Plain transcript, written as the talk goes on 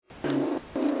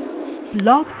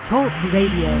Blog Talk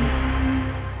Radio.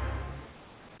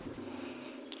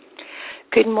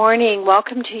 Good morning.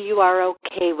 Welcome to You Are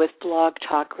Okay with Blog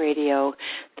Talk Radio.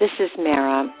 This is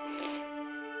Mara.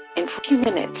 In a few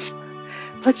minutes,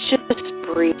 let's just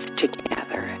breathe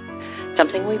together.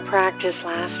 Something we practiced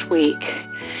last week.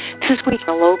 This week,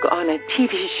 on a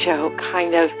TV show,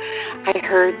 I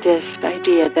heard this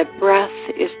idea that breath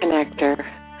is the connector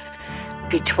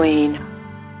between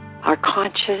our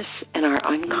conscious and our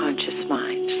unconscious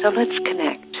mind. So let's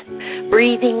connect.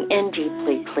 Breathing in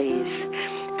deeply, please.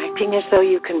 Acting as though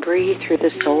you can breathe through the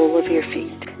sole of your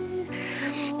feet.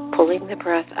 Pulling the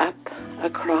breath up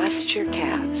across your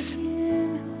calves.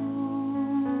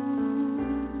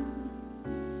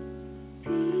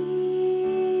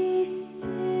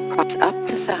 Cross up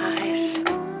the thighs.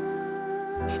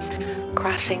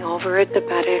 Crossing over at the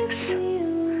buttocks.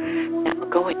 Now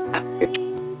going up your chest.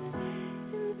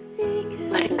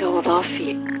 Letting go of all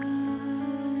fear.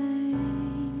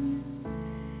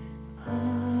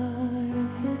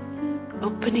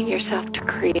 Opening yourself to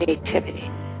creativity.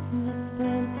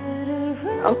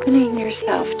 Opening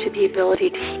yourself to the ability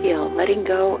to heal, letting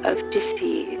go of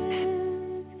disease.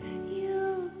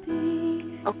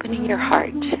 Opening your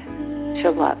heart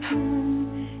to love.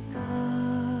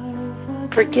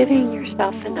 Forgiving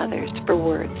yourself and others for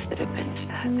words that have been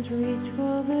said.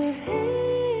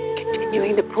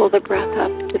 Continuing to pull the breath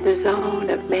up to the zone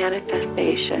of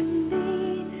manifestation.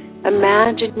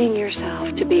 Imagining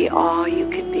yourself to be all you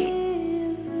can be.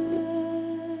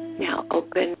 Now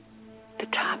open the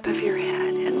top of your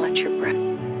head and let your breath.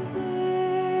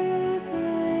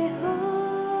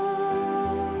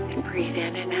 And breathe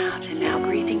in and out. And now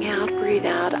breathing out, breathe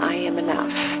out. I am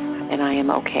enough and I am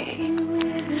okay.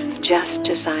 Just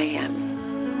as I am.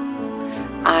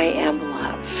 I am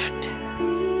loved.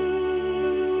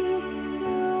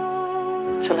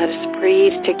 So let us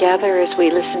breathe together as we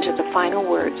listen to the final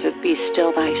words of Be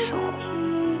Still Thy Soul.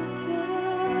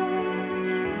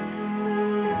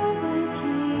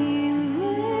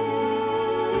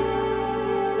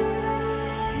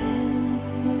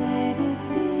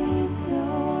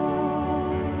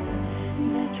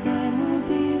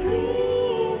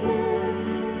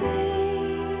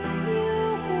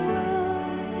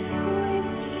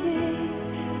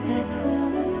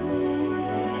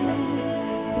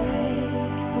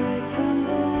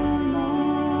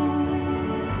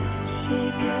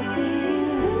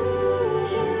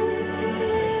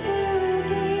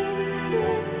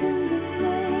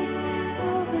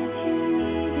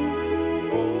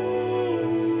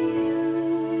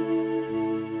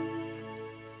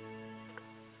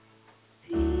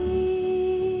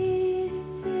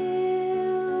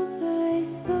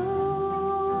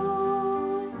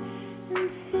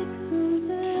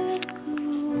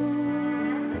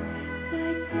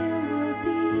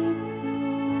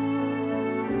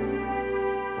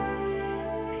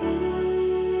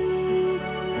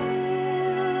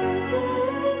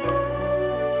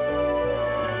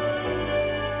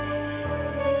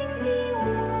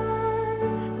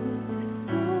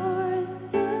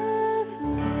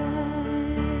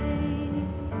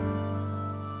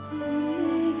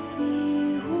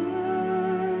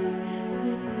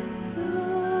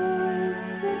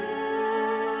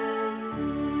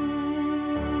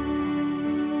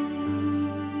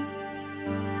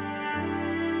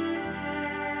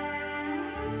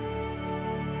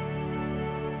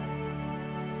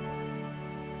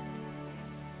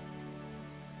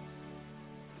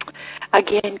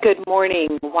 Again, good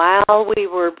morning. While we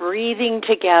were breathing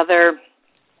together,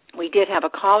 we did have a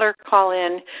caller call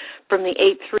in from the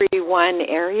 831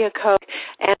 area code,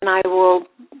 and I will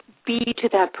be to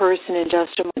that person in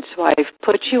just a moment. So I've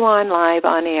put you on live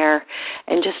on air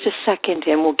in just a second,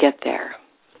 and we'll get there.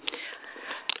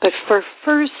 But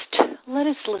first, let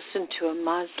us listen to a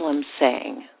Muslim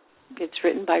saying. It's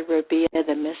written by Rabia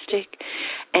the Mystic,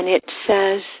 and it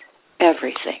says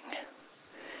everything.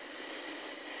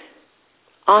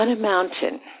 On a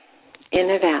mountain,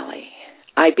 in a valley,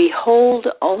 I behold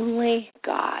only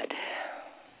God.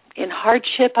 In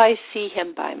hardship, I see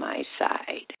him by my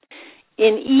side.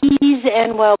 In ease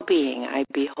and well-being, I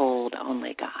behold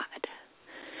only God.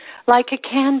 Like a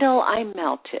candle, I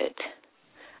melted.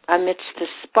 Amidst the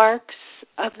sparks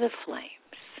of the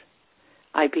flames,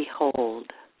 I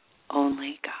behold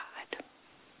only God.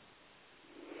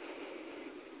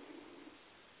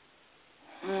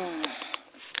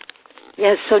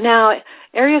 Yes, so now,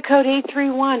 area code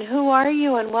 831, who are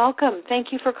you and welcome?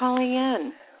 Thank you for calling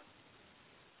in.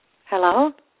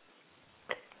 Hello?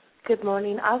 Good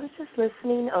morning. I was just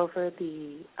listening over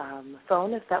the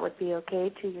phone, if that would be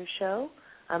okay, to your show.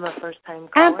 I'm a first-time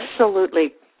caller.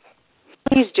 Absolutely.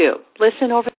 please do.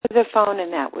 Listen over the phone,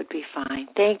 and that would be fine.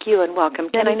 Thank you and welcome.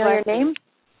 Can I know your name?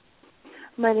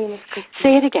 My name is Christina.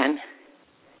 Say it again.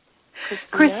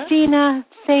 Christina,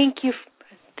 thank you.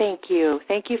 Thank you.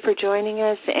 Thank you for joining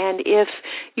us. And if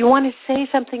you want to say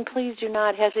something, please do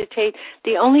not hesitate.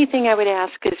 The only thing I would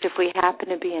ask is if we happen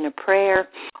to be in a prayer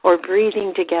or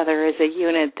breathing together as a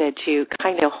unit that you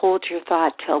kind of hold your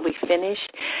thought till we finish.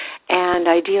 And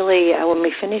ideally, when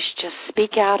we finish, just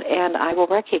speak out and I will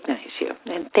recognize you.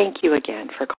 And thank you again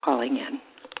for calling in.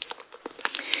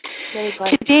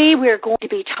 Today we're going to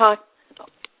be talking.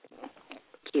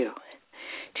 Thank you.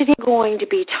 Today we're going to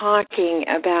be talking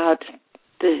about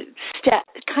the step,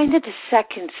 kind of the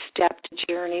second step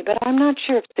to journey, but I'm not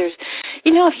sure if there's,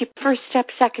 if you first step,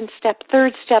 second step,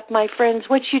 third step, my friends,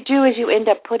 what you do is you end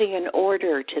up putting an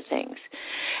order to things.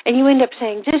 And you end up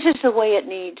saying, this is the way it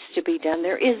needs to be done.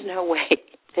 There is no way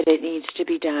that it needs to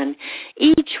be done.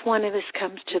 Each one of us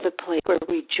comes to the place where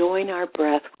we join our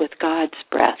breath with God's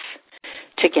breath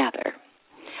together,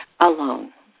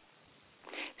 alone.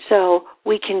 So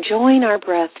we can join our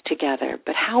breath together,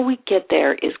 but how we get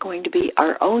there is going to be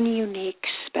our own unique,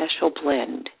 special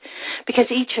blend, because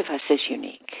each of us is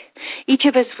unique. Each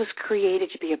of us was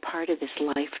created to be a part of this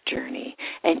life journey,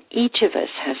 and each of us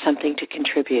has something to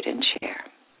contribute and share.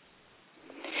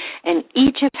 And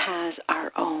each of us has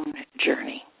our own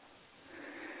journey.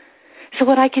 So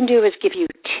what I can do is give you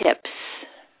tips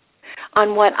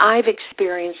on what I've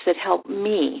experienced that help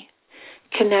me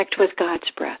connect with God's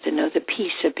breath and know the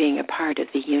peace of being a part of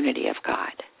the unity of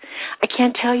God. I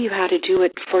can't tell you how to do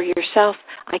it for yourself.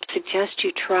 I suggest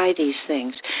you try these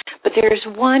things. But there's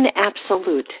one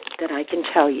absolute that I can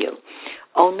tell you,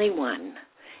 only one,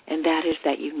 and that is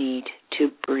that you need to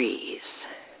breathe.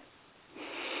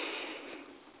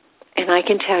 And I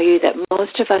can tell you that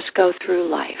most of us go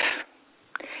through life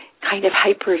kind of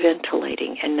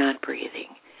hyperventilating and not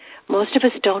breathing. Most of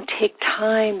us don't take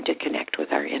time to connect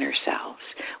with our inner selves,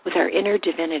 with our inner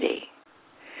divinity.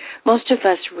 Most of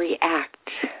us react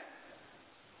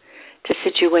to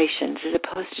situations as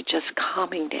opposed to just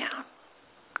calming down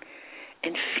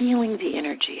and feeling the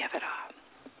energy of it all,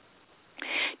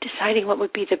 deciding what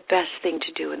would be the best thing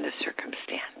to do in this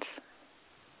circumstance.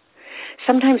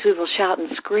 Sometimes we will shout and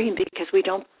scream because we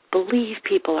don't believe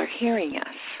people are hearing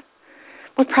us.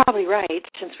 We're probably right,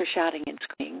 since we're shouting and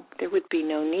screaming. There would be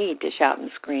no need to shout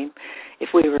and scream if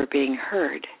we were being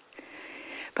heard.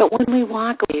 But when we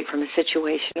walk away from a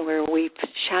situation where we've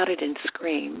shouted and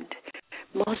screamed,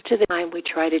 most of the time we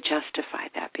try to justify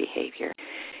that behavior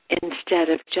instead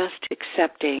of just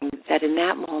accepting that in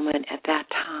that moment, at that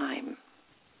time,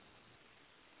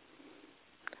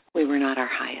 we were not our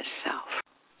highest self,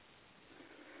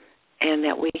 and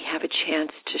that we have a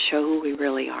chance to show who we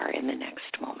really are in the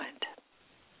next moment.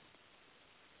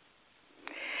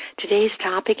 Today's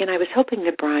topic, and I was hoping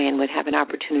that Brian would have an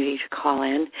opportunity to call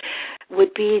in,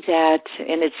 would be that,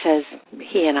 and it says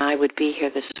he and I would be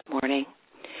here this morning,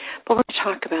 but we're going to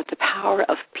talk about the power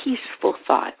of peaceful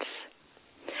thoughts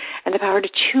and the power to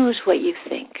choose what you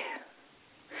think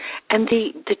and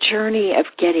the journey of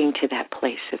getting to that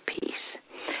place of peace.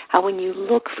 How when you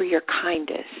look for your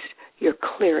kindest, your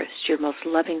clearest, your most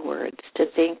loving words to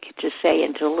think, to say,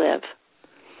 and to live,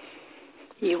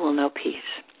 you will know peace.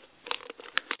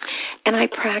 And I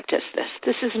practice this.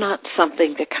 This is not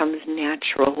something that comes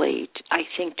naturally, I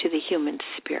think, to the human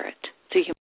spirit, the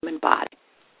human body.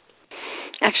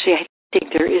 Actually, I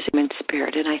think there is a human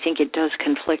spirit, and I think it does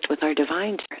conflict with our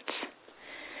divine spirits.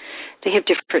 They have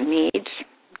different needs,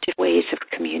 different ways of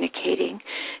communicating,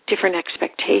 different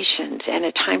expectations, and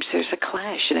at times there's a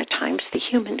clash, and at times the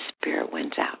human spirit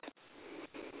wins out.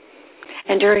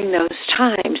 And during those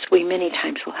times, we many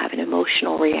times will have an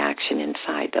emotional reaction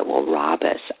inside that will rob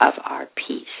us of our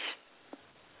peace.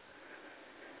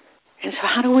 And so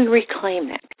how do we reclaim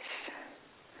that peace?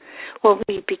 Well,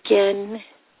 we begin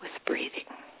with breathing.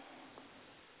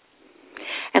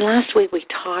 And last week we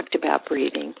talked about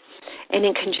breathing. And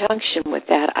in conjunction with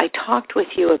that, I talked with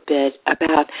you a bit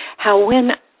about how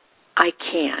when I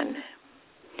can,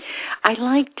 I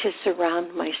like to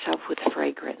surround myself with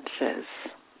fragrances,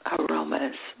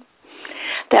 aromas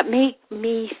that make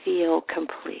me feel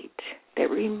complete, that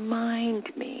remind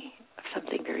me of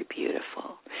something very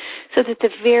beautiful, so that the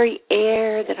very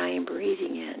air that I am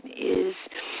breathing in is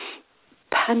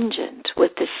pungent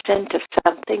with the scent of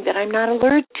something that I'm not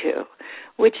allergic to,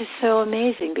 which is so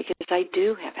amazing because I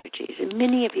do have allergies, and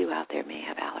many of you out there may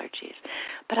have allergies,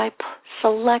 but I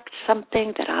select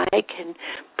something that I can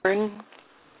burn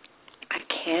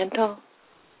a candle.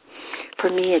 For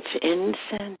me, it's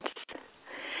incense,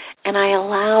 and I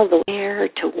allow the air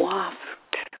to waft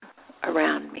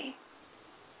around me.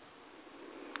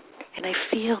 And I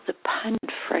feel the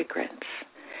pungent fragrance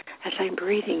as I'm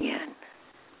breathing in.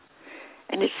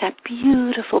 And it's that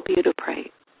beautiful, beautiful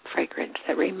fragrance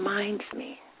that reminds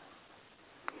me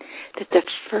that the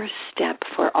first step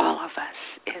for all of us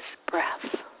is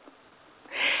breath.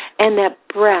 And that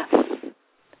breath,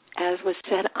 as was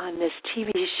said on this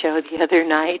TV show the other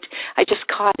night, I just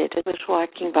caught it as I was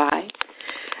walking by,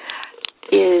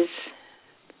 is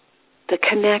the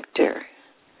connector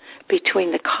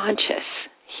between the conscious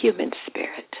human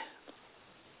spirit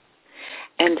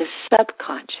and the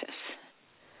subconscious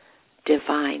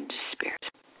divine spirit.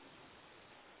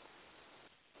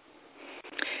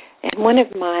 And one of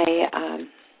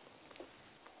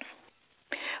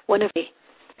the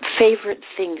favorite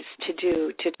things to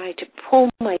do to try to pull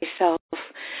myself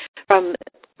from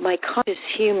my conscious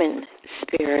human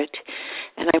spirit,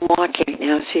 and I'm walking right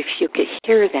now, so if you could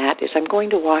hear that, is I'm going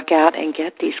to walk out and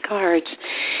get these cards,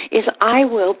 is I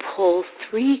will pull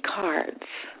 3 cards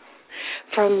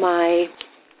from my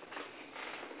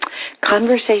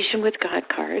Conversation with God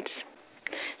cards.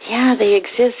 Yeah, they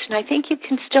exist, and I think you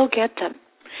can still get them,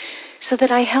 so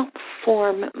that I help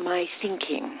form my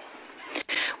thinking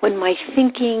when my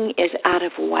thinking is out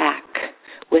of whack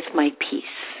with my peace.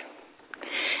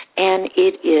 And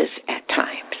it is at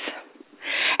times.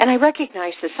 And I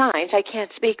recognize the signs. I can't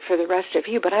speak for the rest of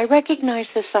you, but I recognize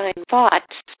the sign thoughts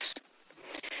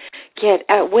get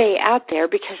way out there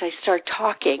because I start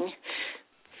talking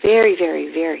very,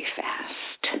 very, very fast.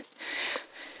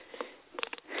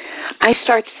 I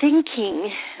start thinking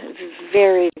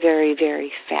very, very,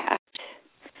 very fast.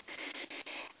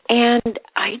 And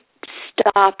I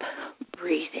stop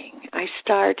breathing. I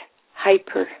start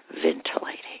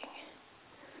hyperventilating.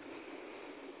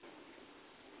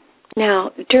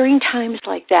 Now, during times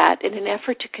like that, in an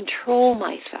effort to control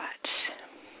my thoughts,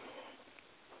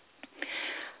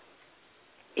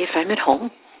 if I'm at home,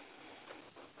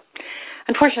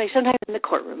 unfortunately, sometimes in the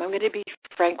courtroom, I'm going to be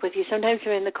frank with you, sometimes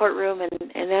I'm in the courtroom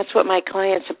and that's what my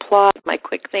clients applaud, my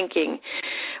quick thinking.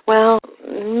 Well,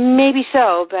 maybe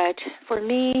so, but for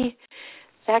me,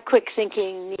 that quick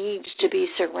thinking needs to be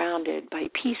surrounded by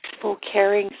peaceful,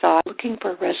 caring thought, looking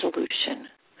for resolution.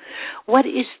 What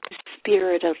is the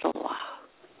spirit of the law?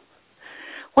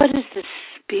 What is the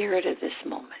spirit of this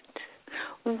moment?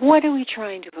 What are we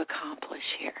trying to accomplish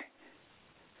here?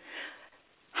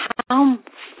 How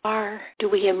far do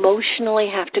we emotionally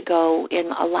have to go in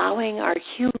allowing our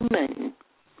human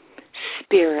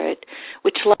spirit,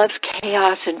 which loves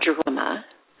chaos and drama,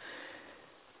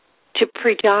 to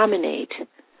predominate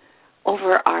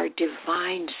over our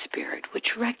divine spirit, which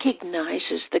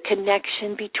recognizes the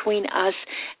connection between us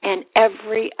and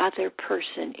every other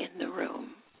person in the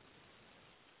room?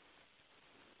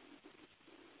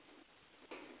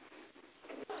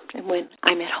 And when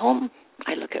I'm at home,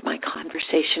 I look at my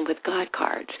Conversation with God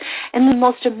cards. And the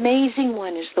most amazing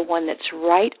one is the one that's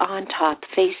right on top,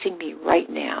 facing me right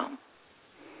now.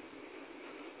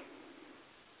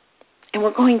 And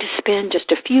we're going to spend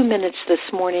just a few minutes this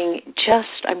morning,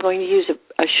 I'm going to use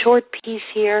a short piece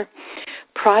here,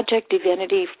 Project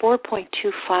Divinity,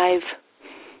 4.25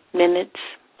 minutes.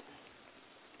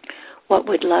 What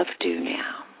would love do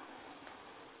now?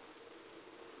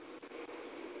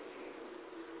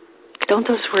 Don't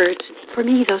those words, for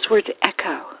me, those words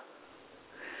echo.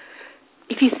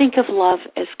 If you think of love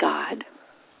as God,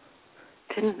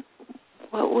 then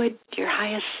what would your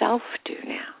highest self do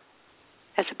now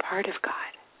as a part of God?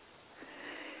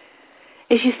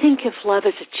 If you think of love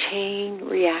as a chain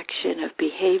reaction of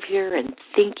behavior and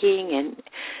thinking and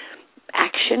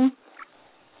action,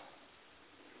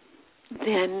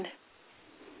 then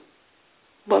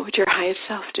what would your highest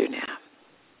self do now?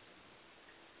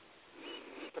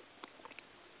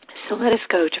 So let us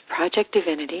go to Project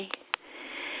Divinity,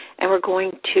 and we're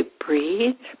going to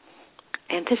breathe.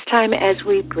 And this time as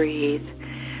we breathe,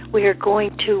 we are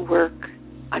going to work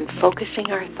on focusing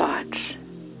our thoughts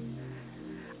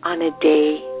on a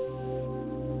day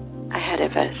ahead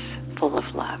of us full of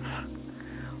love.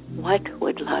 What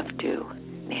would love do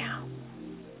now?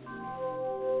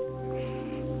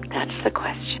 That's the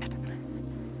question.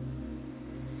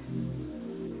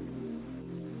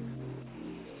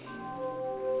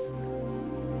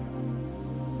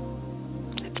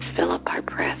 Fill up our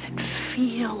breath and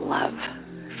feel love.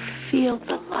 Feel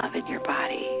the love in your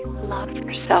body. Love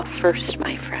yourself first,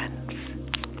 my friends.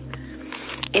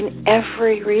 In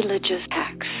every religious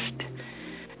text,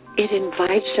 it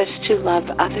invites us to love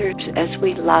others as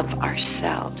we love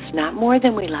ourselves. Not more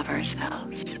than we love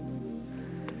ourselves,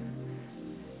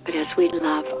 but as we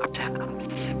love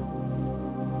ourselves.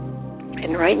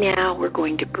 And right now, we're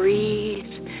going to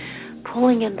breathe,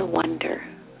 pulling in the wonder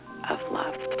of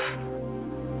love.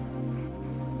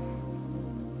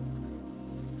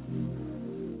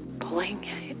 feeling,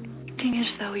 acting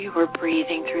as though you were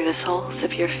breathing through the soles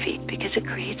of your feet, because it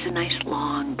creates a nice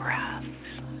long breath.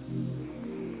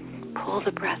 Pull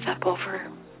the breath up over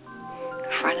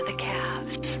the front of the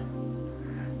calves.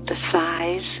 The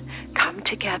thighs come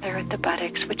together at the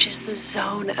buttocks, which is the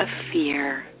zone of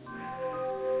fear.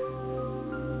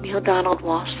 Neil Donald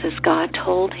Walsh says God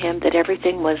told him that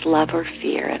everything was love or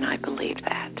fear, and I believe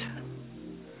that.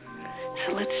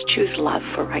 So let's choose love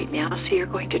for right now. So you're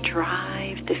going to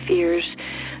drive the fears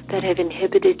that have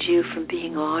inhibited you from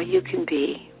being all you can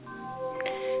be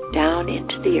down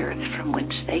into the earth from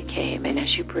whence they came. And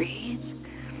as you breathe,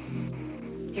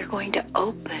 you're going to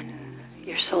open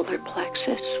your solar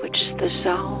plexus, which is the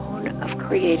zone of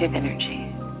creative energy.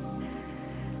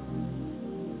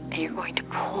 And you're going to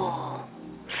pull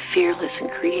fearless and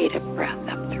creative breath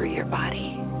up through your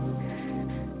body.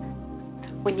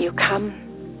 When you come,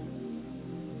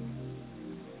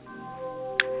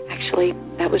 actually,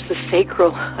 that was the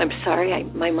sacral. I'm sorry,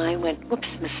 my mind went, whoops,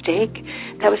 mistake.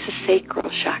 That was the sacral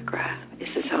chakra, is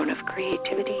the zone of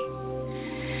creativity.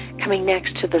 Coming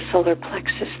next to the solar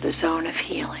plexus, the zone of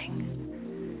healing.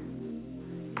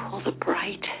 Pull the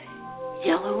bright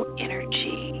yellow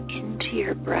energy into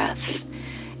your breath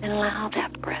and allow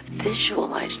that breath,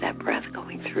 visualize that breath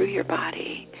going through your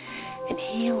body and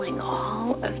healing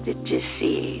all of the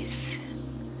disease,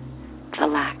 the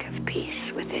lack of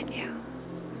peace within you.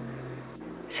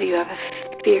 So you have a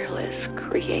fearless,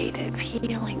 creative,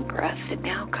 healing breath that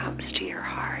now comes to your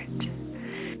heart.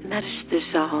 And that is the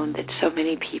zone that so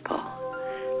many people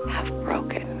have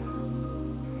broken.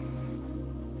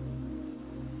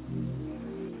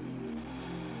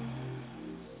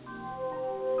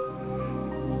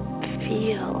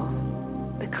 Feel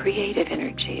the creative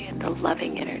energy and the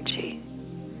loving energy.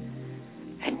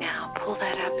 And now pull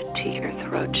that up into your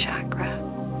throat chakra.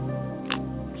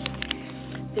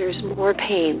 There's more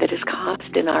pain that is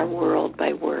caused in our world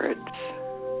by words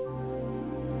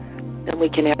than we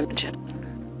can imagine.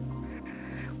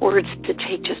 Words that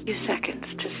take just a few seconds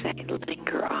to say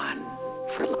linger on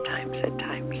for lifetimes at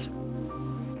times.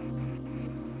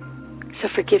 So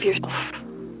forgive yourself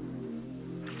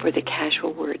for the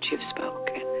casual words you've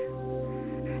spoken.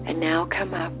 And now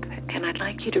come up, and I'd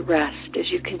like you to rest as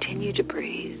you continue to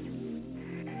breathe.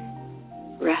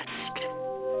 Rest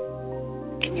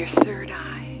in your third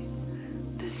eye,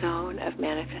 the zone of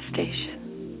manifestation.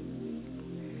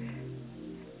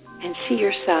 And see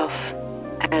yourself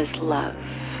as love.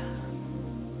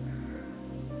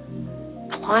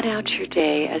 Plot out your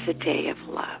day as a day of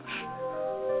love.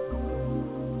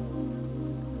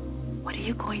 What are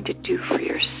you going to do for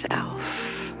yourself?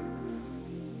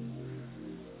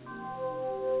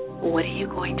 What are you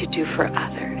going to do for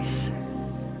others?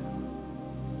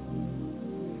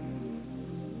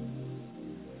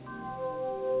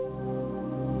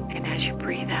 And as you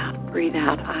breathe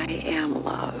out, I am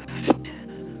loved.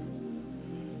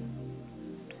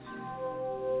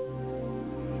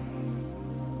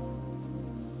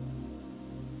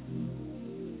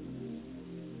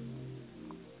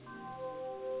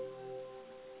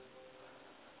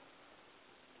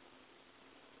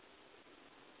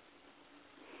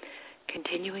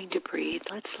 Continuing to breathe,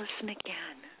 let's listen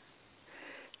again.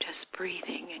 Just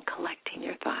breathing and collecting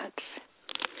your thoughts.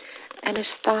 And as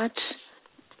thoughts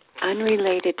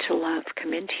unrelated to love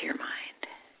come into your mind,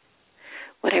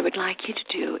 what I would like you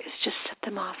to do is just set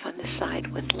them off on the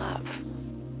side with love.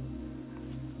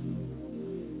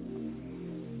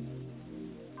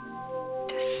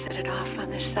 Just set it off on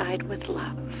the side with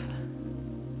love.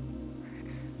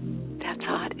 That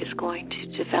thought is going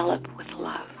to develop with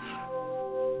love.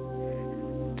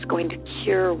 It's going to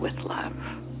cure with love.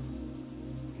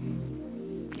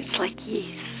 It's like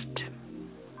yeast.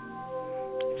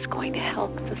 It's going to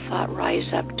help the thought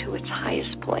rise up to its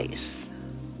highest place.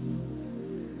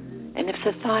 And if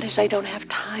the thought is, I don't have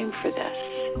time for this,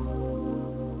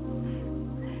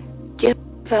 give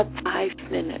up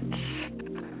 5 minutes.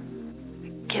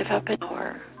 Give up an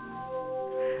hour.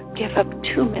 Give up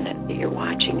 2 minutes that you're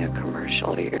watching a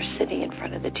commercial or you're sitting in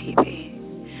front of the TV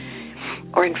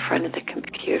or in front of the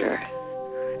computer,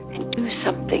 and do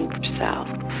something for yourself.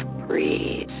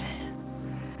 Breathe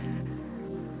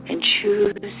and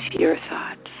choose your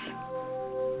thoughts.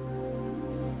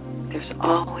 There's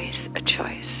always a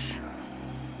choice.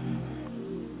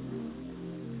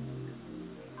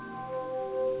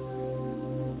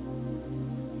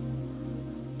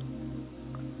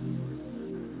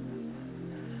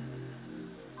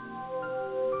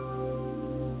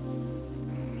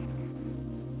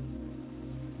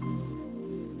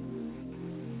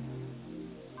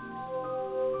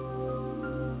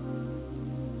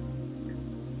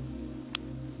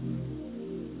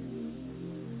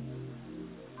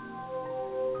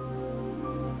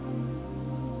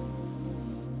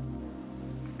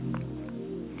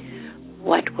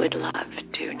 What would love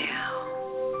do now?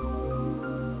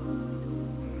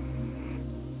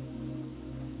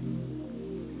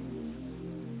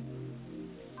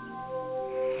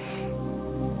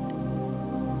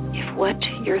 If what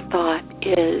your thought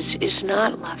is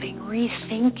not loving,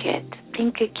 rethink it.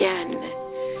 Think again.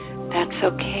 That's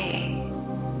okay.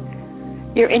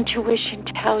 Your intuition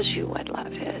tells you what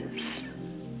love is.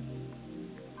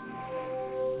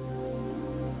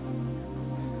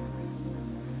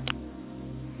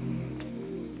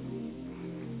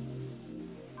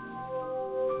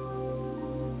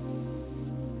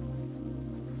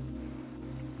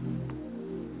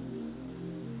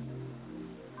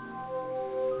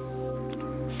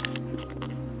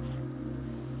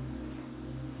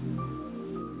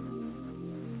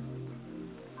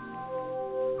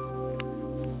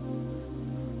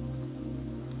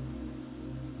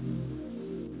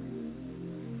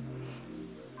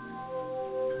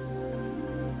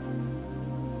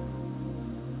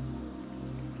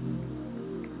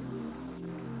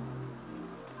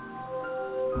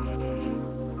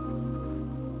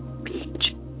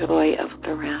 Joy of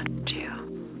around you,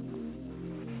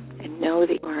 and know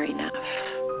that you are enough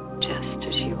just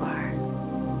as you are.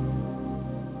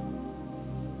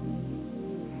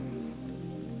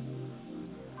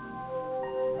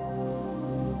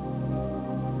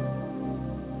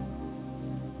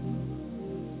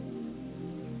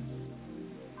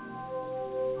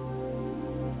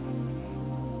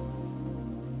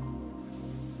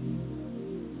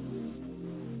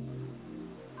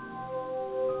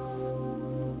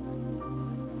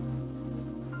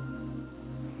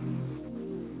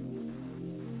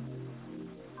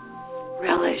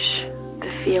 Relish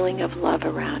the feeling of love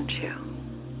around you.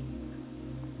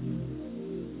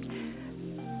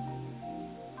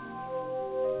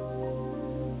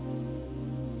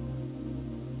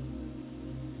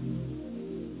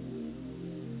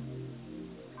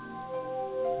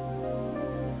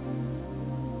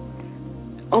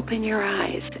 Open your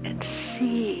eyes and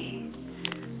see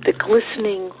the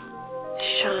glistening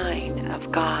shine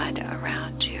of God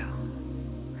around you,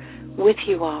 with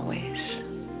you always.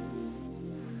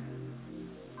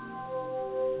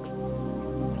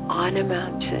 On a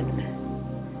mountain,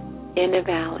 in a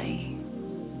valley,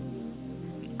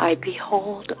 I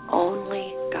behold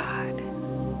only God.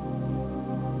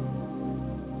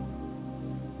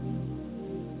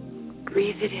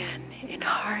 Breathe it in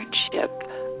hardship,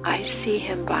 I see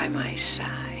Him by my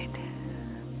side.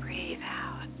 Breathe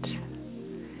out.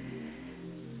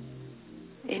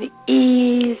 In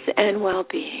ease and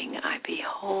well-being, I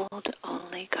behold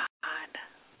only God.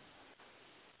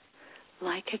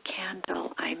 Like a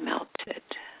candle, I melted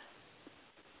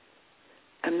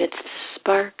amidst the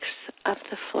sparks of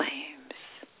the flames.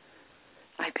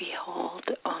 I behold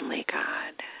only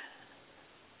God.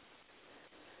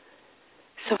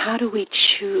 So how do we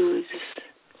choose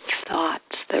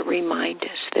thoughts that remind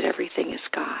us that everything is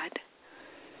God?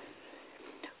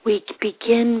 We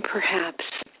begin perhaps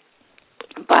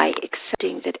by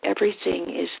accepting that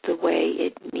everything is the way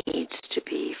it needs to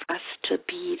be, for us to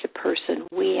be the person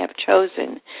we have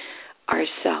chosen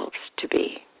ourselves to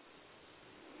be.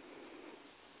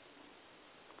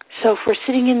 So if we're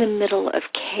sitting in the middle of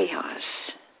chaos,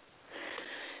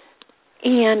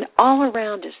 and all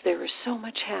around us there is so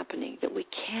much happening that we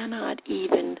cannot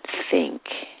even think,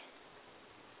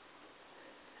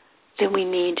 then we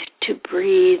need to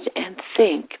breathe and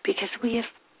think, because we have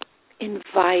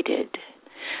invited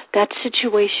that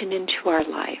situation into our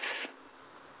life.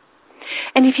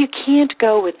 And if you can't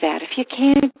go with that, if you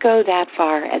can't go that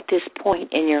far at this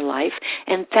point in your life,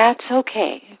 and that's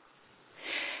okay,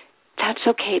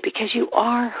 because you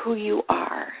are who you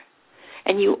are,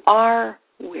 and you are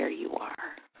where you are.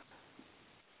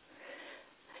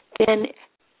 Then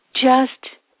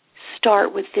just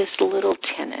start with this little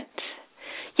tenet.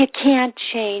 You can't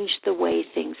change the way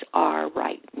things are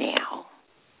right now.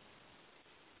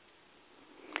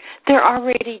 They're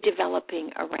already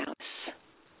developing around us.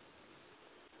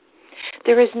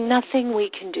 There is nothing we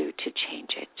can do to change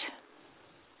it.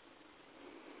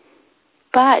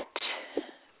 But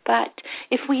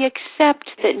if we accept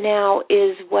that now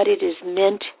is what it is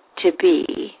meant to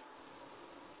be,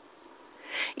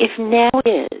 if now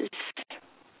is,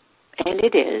 and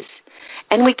it is,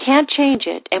 and we can't change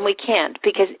it, and we can't,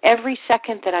 because every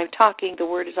second that I'm talking, the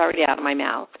word is already out of my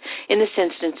mouth. In this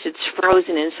instance, it's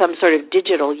frozen in some sort of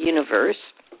digital universe.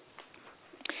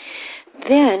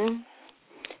 Then,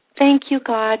 thank you,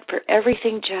 God, for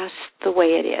everything just the way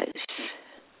it is.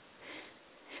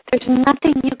 There's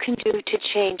nothing you can do to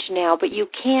change now, but you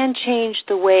can change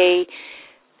the way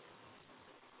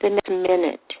the next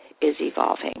minute is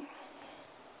evolving.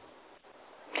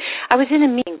 I was in a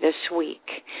meeting this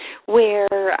week where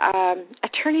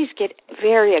attorneys get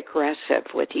very aggressive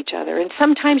with each other, and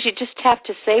sometimes you just have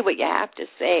to say what you have to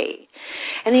say.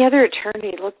 And the other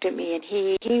attorney looked at me, and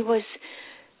he was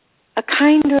a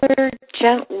kinder,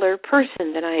 gentler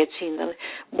person than I had seen the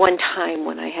one time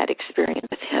when I had experience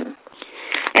with him.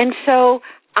 And so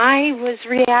I was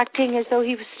reacting as though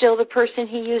he was still the person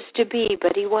he used to be,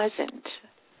 but he wasn't.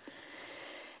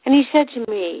 And he said to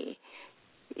me,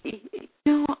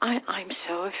 I'm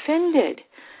so offended.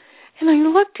 And I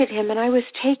looked at him and I was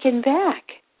taken back.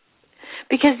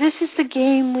 Because this is the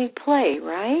game we play,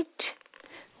 right?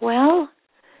 Well,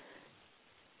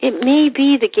 it may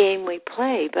be the game we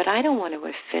play, but I don't want to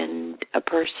offend a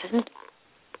person.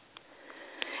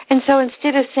 And so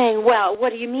instead of saying, well, what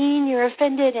do you mean you're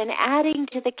offended, and adding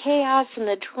to the chaos and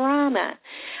the drama,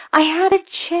 I had a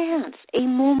chance, a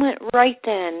moment right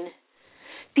then,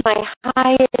 to be my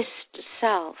highest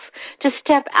self, to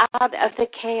step out of the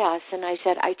chaos. And I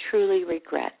said, I truly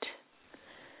regret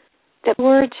that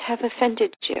words have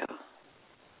offended you.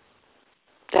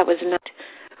 That was not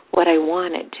what I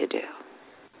wanted to do.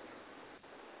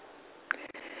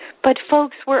 But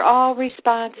folks, we're all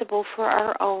responsible for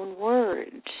our own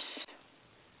words.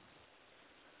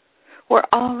 We're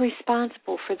all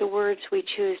responsible for the words we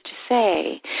choose to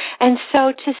say. And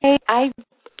so to say, I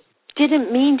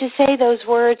didn't mean to say those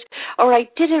words, or I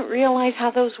didn't realize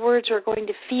how those words were going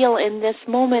to feel in this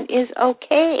moment is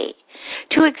okay.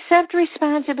 To accept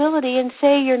responsibility and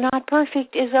say you're not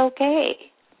perfect is okay.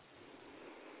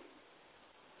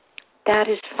 That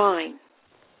is fine.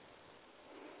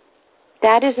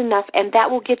 That is enough, and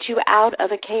that will get you out of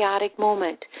a chaotic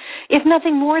moment. If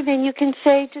nothing more, then you can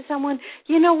say to someone,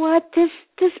 you know what,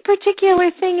 this particular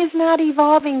thing is not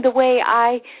evolving the way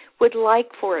I would like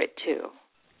for it to.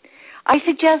 I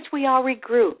suggest we all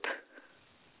regroup.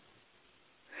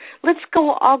 Let's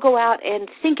all go out and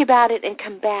think about it and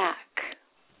come back.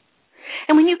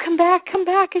 And when you come back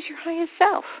as your highest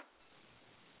self.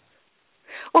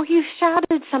 Or you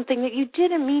shouted something that you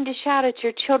didn't mean to shout at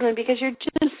your children because you're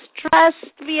just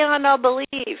stressed beyond all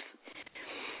belief.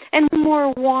 And one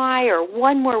more why, or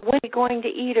one more when are you going to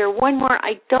eat, or one more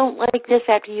I don't like this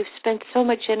after you've spent so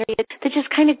much energy that just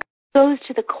kind of goes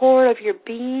to the core of your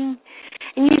being,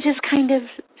 and you just kind of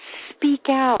speak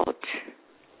out.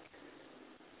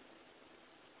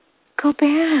 Go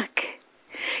back.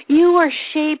 You are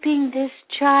shaping this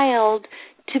child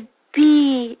to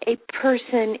be a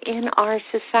person in our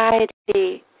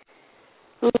society.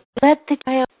 Let the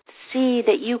child see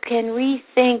that you can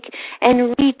rethink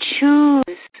and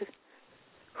re-choose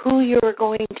who you're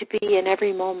going to be in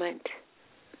every moment.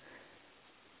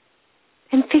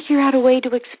 And figure out a way to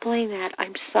explain that.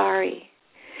 I'm sorry.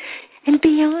 And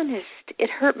be honest. It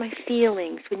hurt my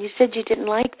feelings when you said you didn't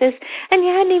like this and you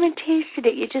hadn't even tasted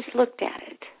it. You just looked at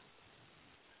it.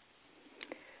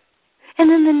 And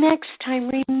then the next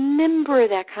time, remember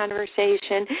that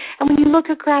conversation. And when you look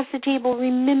across the table,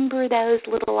 remember those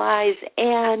little eyes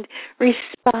and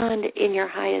respond in your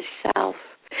highest self.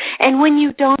 And when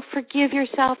you don't, forgive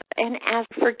yourself and ask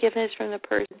forgiveness from the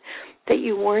person that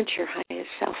you weren't your highest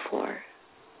self for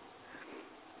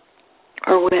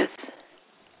or with.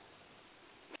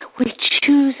 We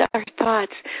choose our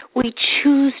thoughts. We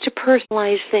choose to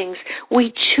personalize things.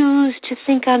 We choose to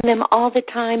think on them all the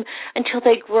time until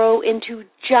they grow into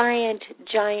giant,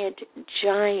 giant,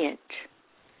 giant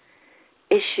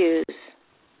issues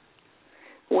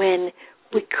when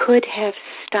we could have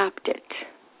stopped it.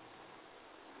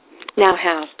 Now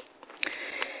how?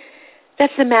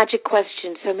 That's the magic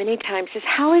question so many times is,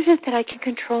 how is it that I can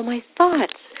control my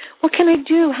thoughts? What can I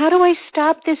do? How do I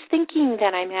stop this thinking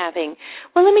that I'm having?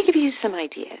 Well, let me give you some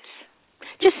ideas.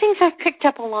 Just things I've picked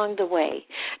up along the way.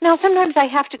 Now, sometimes I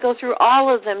have to go through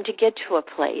all of them to get to a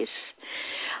place.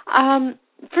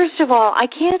 First of all, I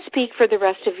can't speak for the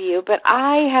rest of you, but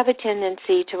I have a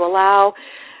tendency to allow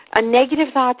a negative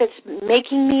thought that's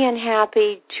making me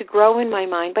unhappy to grow in my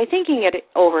mind by thinking it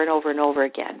over and over and over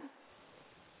again.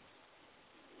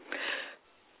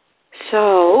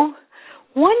 So,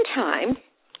 one time,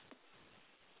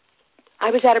 I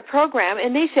was at a program,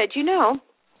 and they said, you know,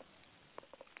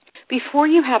 before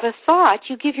you have a thought,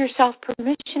 you give yourself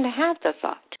permission to have the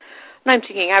thought. And I'm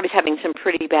thinking, I was having some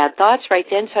pretty bad thoughts right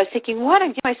then, so I was thinking, what? I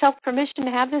give myself permission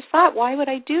to have this thought? Why would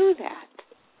I do that?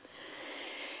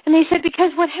 And they said,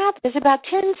 because what happens is about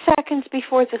 10 seconds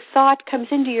before the thought comes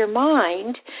into your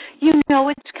mind, you know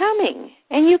it's coming.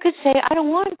 And you could say, I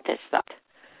don't want this thought.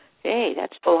 Hey,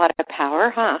 that's a lot of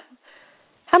power, huh?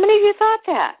 How many of you thought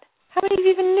that? How many of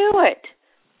you even knew it?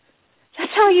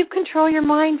 That's how you control your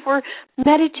mind for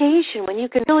meditation, when you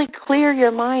can really clear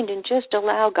your mind and just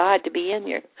allow God to be in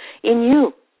you,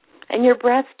 and your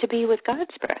breath to be with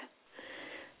God's breath.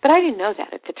 But I didn't know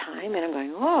that at the time, and I'm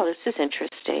going, oh, this is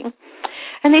interesting.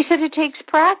 And they said it takes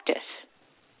practice.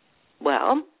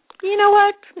 Well, you know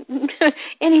what?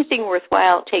 Anything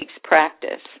worthwhile takes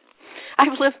practice.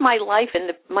 I've lived my life,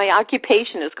 and my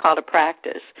occupation is called a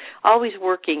practice, always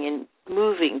working and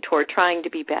moving toward trying to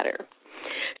be better.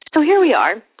 So here we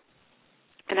are,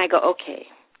 and I go, okay.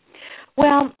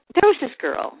 Well, there was this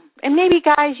girl, and maybe,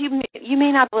 guys, you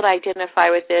may not be able to identify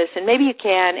with this, and maybe you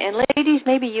can, and ladies,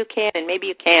 maybe you can, and maybe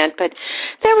you can't, but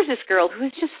there was this girl who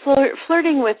was just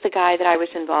flirting with the guy that I was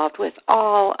involved with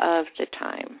all of the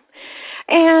time.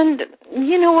 And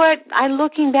you know what?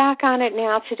 Looking back on it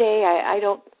now today, I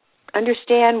don't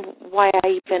understand why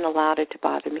I even allowed it to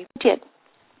bother me. I did.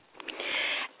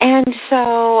 And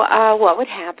so what would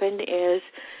happen is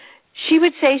she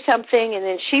would say something, and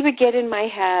then she would get in my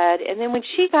head, and then when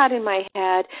she got in my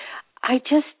head, I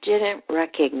just didn't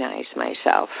recognize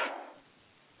myself.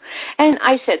 And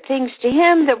I said things to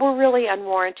him that were really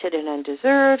unwarranted and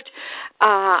undeserved.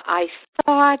 I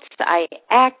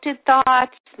acted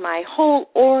thoughts, my whole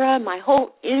aura, my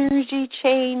whole energy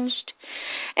changed.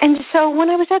 And so when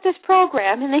I was at this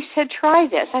program and they said, try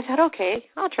this, I thought, okay,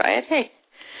 I'll try it. Hey,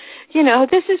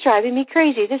 this is driving me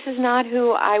crazy. This is not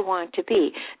who I want to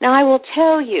be. Now, I will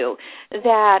tell you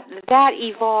that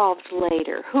evolved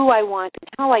later, who I want and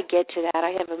how I get to that.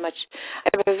 I have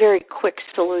a very quick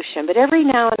solution. But every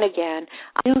now and again,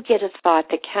 I do get a thought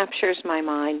that captures my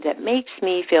mind, that makes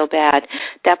me feel bad,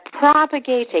 that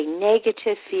propagates a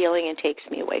negative feeling and takes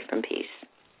me away from peace.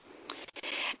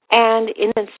 And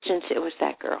in an instance, it was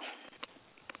that girl.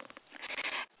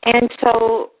 And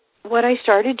so what I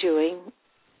started doing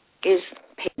is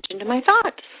pay attention to my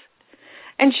thoughts.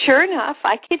 And sure enough,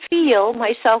 I could feel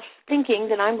myself thinking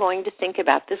that I'm going to think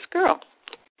about this girl.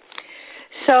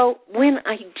 So when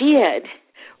I did,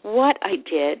 what I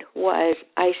did was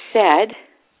I said,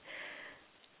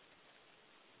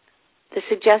 the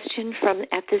suggestion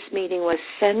at this meeting was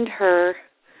send her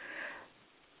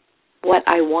what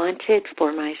I wanted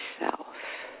for myself.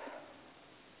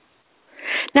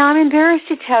 Now, I'm embarrassed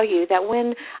to tell you that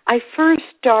when I first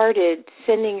started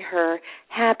sending her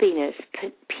happiness,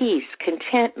 peace,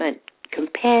 contentment,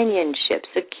 companionship,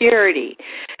 security,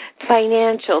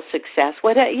 financial success,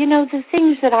 the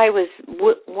things that I was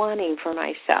wanting for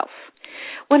myself.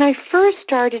 When I first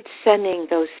started sending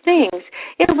those things,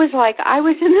 it was like I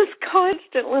was in this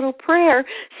constant little prayer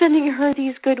sending her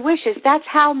these good wishes. That's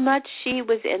how much she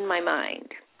was in my mind.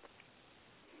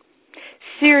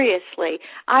 Seriously,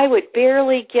 I would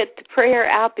barely get the prayer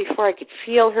out before I could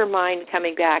feel her mind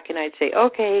coming back, and I'd say,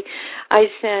 okay, I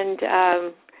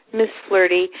send Miss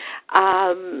Flirty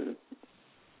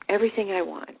everything I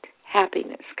want,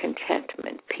 happiness,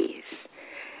 contentment, peace.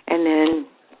 And then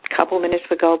a couple minutes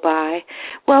would go by.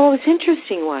 Well, what was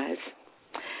interesting was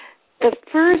the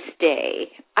first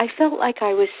day, I felt like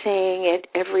I was saying it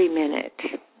every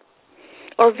minute,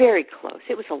 or very close.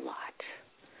 It was a lot.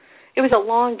 It was a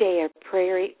long day of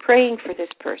praying for this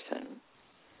person.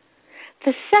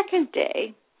 The second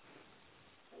day,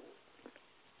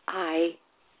 I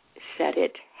said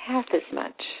it half as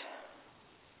much.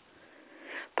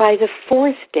 By the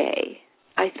fourth day,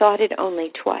 I thought it only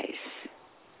twice.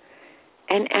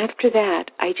 And after that,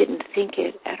 I didn't think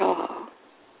it at all.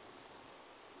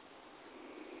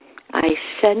 I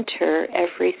sent her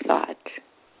every thought,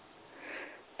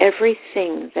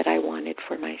 everything that I wanted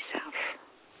for myself.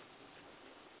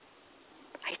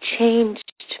 I changed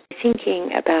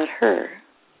thinking about her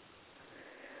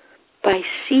by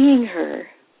seeing her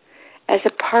as a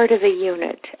part of a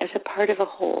unit, as a part of a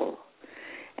whole,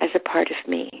 as a part of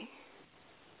me.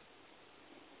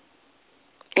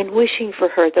 And wishing for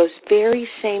her those very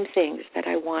same things that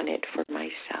I wanted for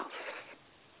myself.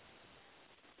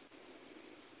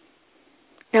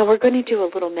 Now we're going to do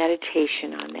a little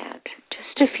meditation on that,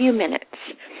 just a few minutes.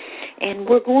 And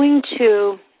we're going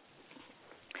to,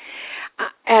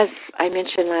 as I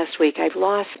mentioned last week, I've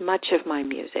lost much of my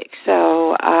music.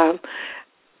 So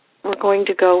we're going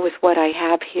to go with what I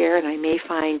have here, and I may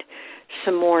find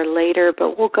some more later,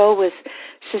 but we'll go with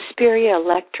Suspiria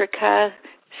Electrica,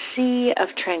 Sea of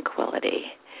Tranquility.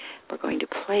 We're going to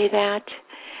play that,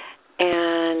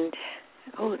 and,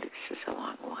 this is a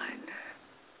long one.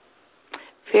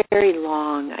 Very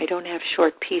long. I don't have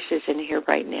short pieces in here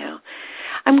right now.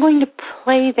 I'm going to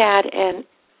play that,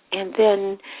 and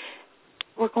then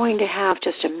we're going to have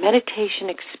just a meditation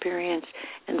experience,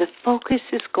 and the focus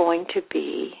is going to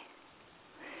be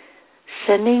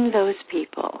sending those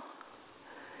people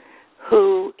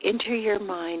who enter your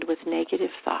mind with negative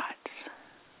thoughts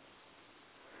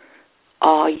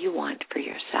all you want for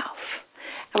yourself.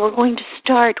 And we're going to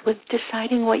start with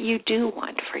deciding what you do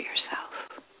want for yourself.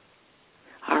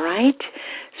 All right?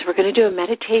 So we're going to do a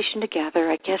meditation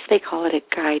together. I guess they call it a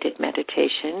guided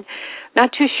meditation.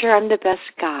 Not too sure I'm the best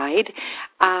guide,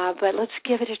 but let's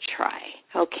give it a try.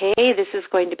 Okay? This is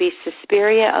going to be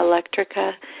Suspiria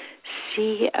Electrica,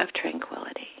 Sea of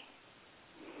Tranquility.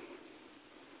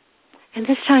 And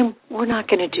this time, we're not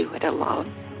going to do it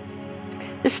alone.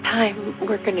 This time,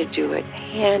 we're going to do it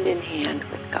hand in hand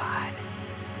with God.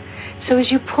 So as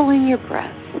you pull in your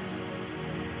breath,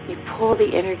 you pull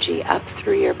the energy up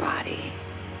through your body.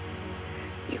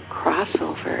 You cross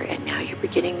over, and now you're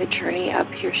beginning the journey up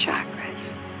your chakras,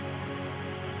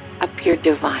 up your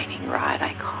divining rod,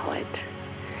 I call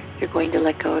it. You're going to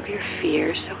let go of your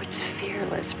fear, so it's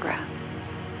fearless breath.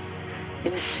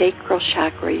 In the sacral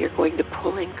chakra, you're going to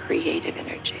pull in creative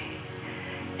energy.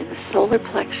 In the solar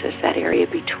plexus, that area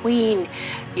between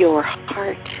your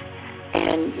heart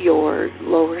and your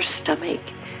lower stomach,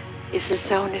 is a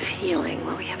zone of healing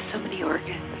where we have so many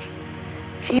organs.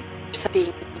 Feel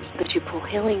that you pull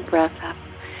healing breath up,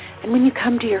 and when you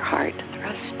come to your heart,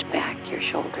 thrust back your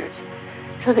shoulders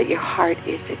so that your heart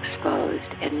is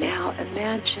exposed. And now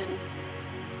imagine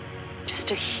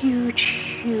just a huge,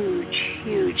 huge,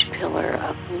 huge pillar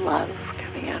of love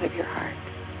coming out of your heart.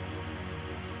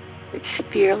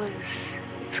 It's fearless,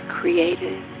 it's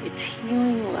creative, it's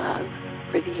healing love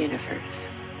for the universe.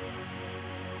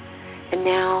 And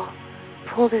now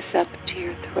pull this up to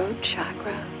your throat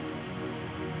chakra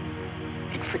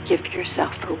and forgive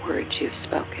yourself for words you've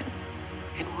spoken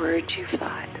and words you've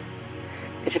thought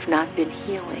that have not been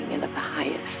healing and of the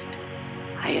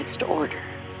highest order.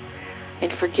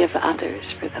 And forgive others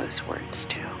for those words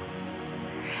too.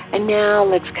 And now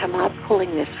let's come up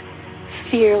pulling this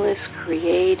fearless,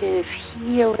 creative,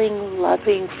 healing,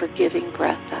 loving, forgiving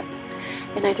breath up.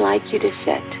 And I'd like you to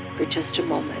sit for just a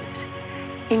moment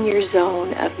in your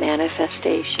zone of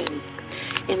manifestation,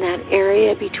 in that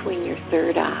area between your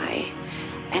third eye.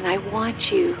 And I want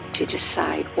you to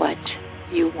decide what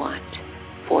you want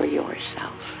for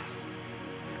yourself.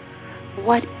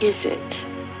 What is it?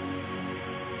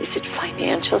 Is it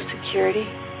financial security?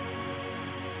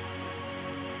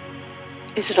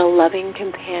 Is it a loving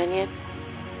companion?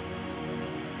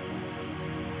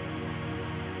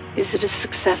 Is it a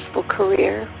successful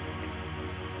career?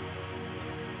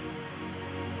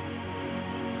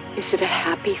 Is it a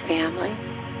happy family?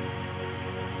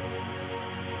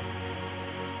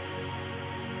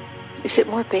 Is it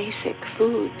more basic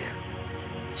food,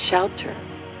 shelter,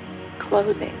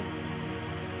 clothing,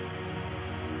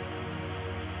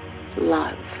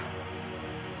 love?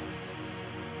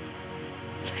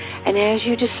 And as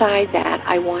you decide that,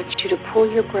 I want you to pull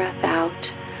your breath out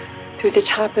through the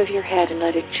top of your head and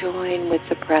let it join with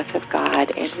the breath of God,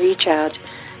 and reach out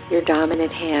your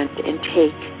dominant hand and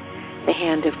take the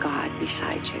hand of God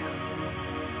beside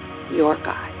you, your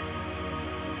God.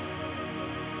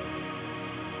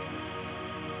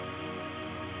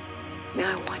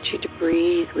 Now I want you to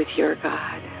breathe with your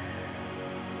God.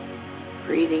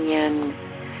 Breathing in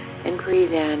and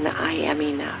breathe in, I am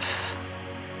enough.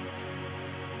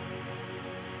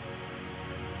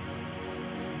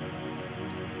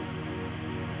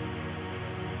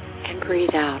 And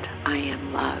breathe out, I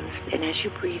am loved. And as you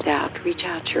breathe out, reach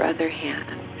out your other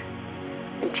hand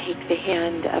and take the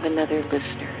hand of another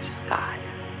listener's God.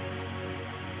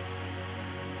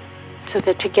 So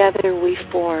that together we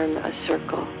form a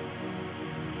circle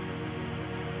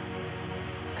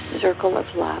of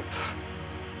love.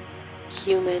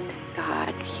 Human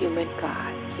God, human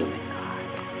God, human God.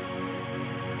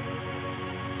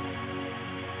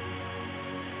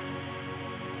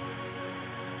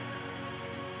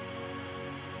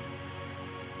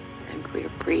 And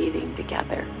we're breathing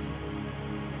together.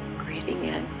 Breathing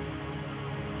in.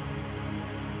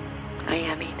 I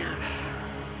am enough.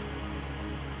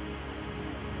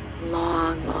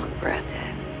 Long, long breath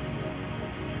in.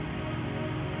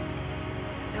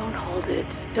 Don't hold it.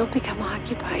 Don't become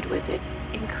occupied with it.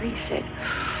 Increase it.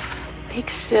 Take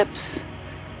sips.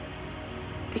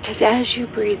 Because as you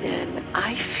breathe in,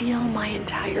 I feel my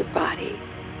entire body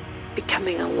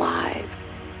becoming alive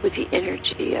with the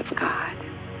energy of God.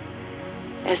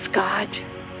 As God's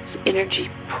energy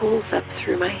pulls up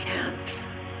through my hands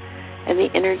and the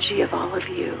energy of all of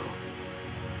you.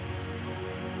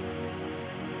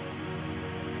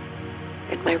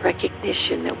 And my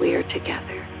recognition that we are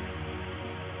together.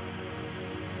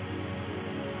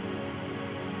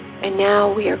 And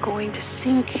now we are going to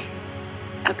think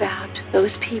about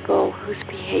those people whose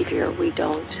behavior we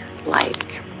don't like.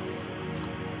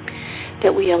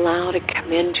 that we allow to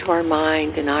come into our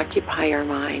mind and occupy our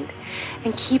mind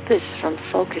and keep us from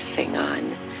focusing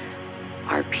on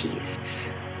our peace.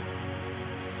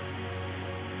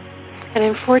 And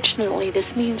unfortunately, this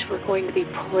means we're going to be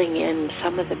pulling in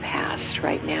some of the past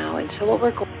right now. And so what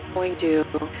we're going to do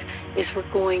is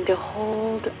we're going to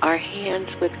hold our hands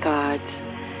with God's,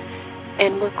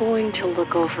 and we're going to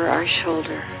look over our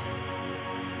shoulder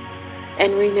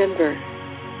and remember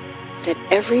that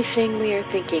everything we are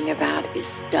thinking about is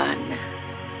done.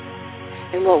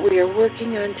 And what we are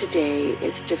working on today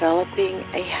is developing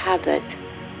a habit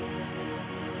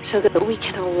so that we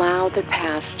can allow the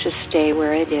past to stay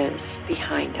where it is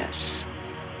behind us,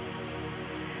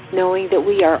 knowing that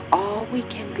we are all we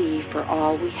can be for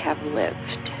all we have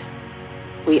lived.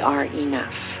 We are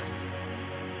enough.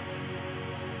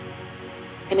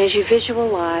 And as you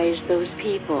visualize those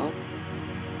people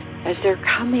as they're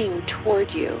coming toward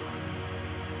you,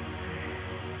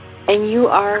 and you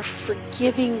are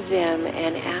forgiving them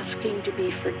and asking to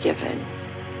be forgiven,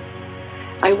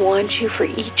 I want you, for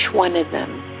each one of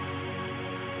them,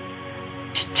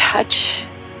 to touch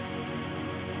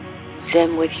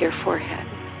them with your forehead,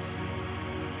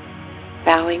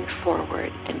 bowing forward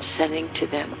and sending to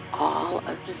them all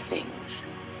of the things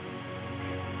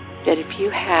that if you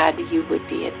had, you would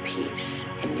be at peace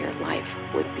and your life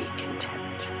would be content.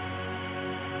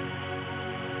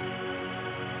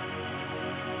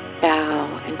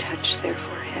 Bow and touch their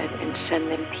forehead and send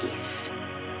them peace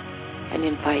and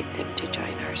invite them to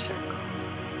join our circle.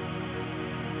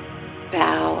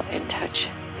 Bow and touch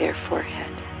their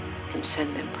forehead and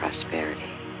send them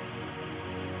prosperity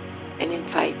and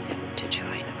invite them to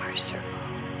join our circle.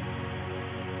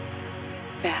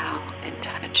 Bow and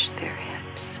touch their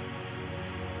heads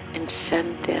and send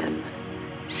them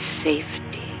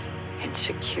safety and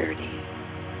security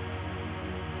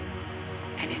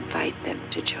and invite them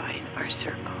to join our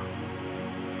circle.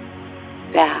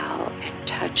 Bow and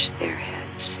touch their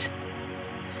heads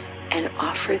and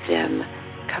offer them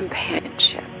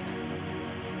companionship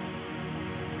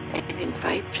and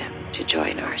invite them to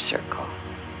join our circle.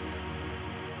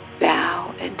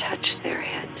 Bow and touch their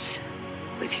heads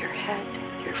with your head,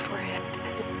 your forehead,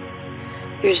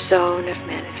 your zone of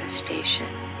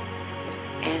manifestation,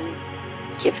 and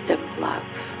give them love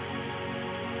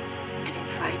and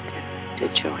invite them to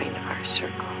join our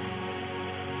circle.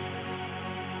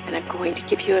 And I'm going to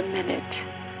give you a minute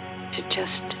to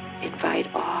just invite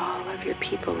all of your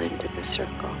people into the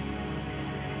circle.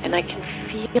 And I can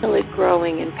feel it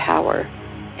growing in power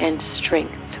and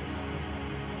strength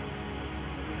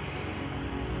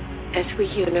as we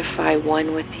unify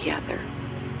one with the other.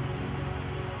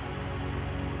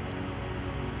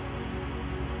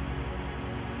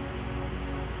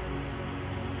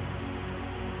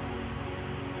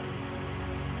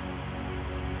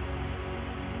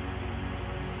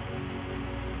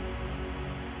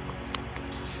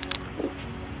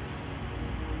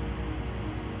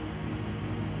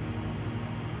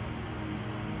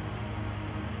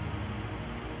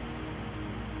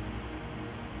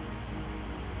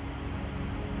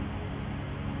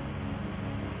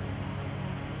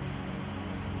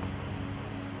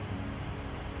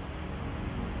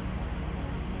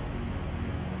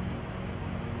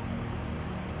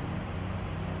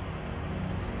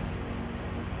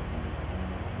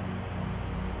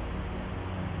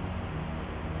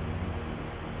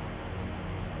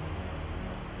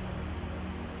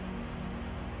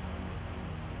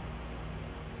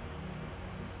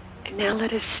 Now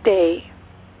let us stay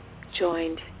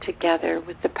joined together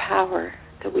with the power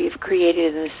that we have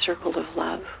created in the circle of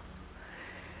love.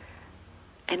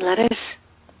 And let us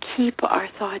keep our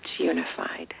thoughts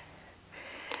unified.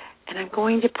 And I'm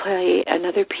going to play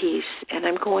another piece, and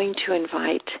I'm going to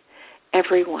invite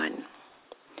everyone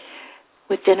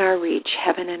within our reach,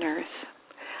 heaven and earth.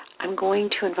 I'm going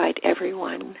to invite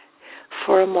everyone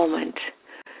for a moment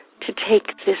to take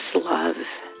this love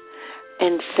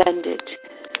and send it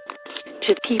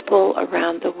to people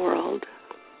around the world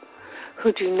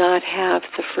who do not have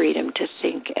the freedom to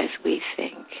think as we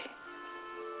think,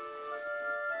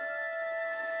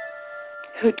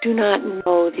 who do not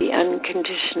know the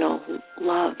unconditional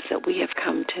love that we have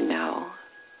come to know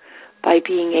by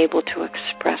being able to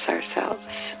express ourselves.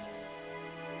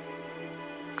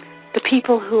 The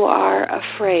people who are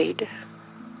afraid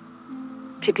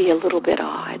to be a little bit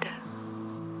odd.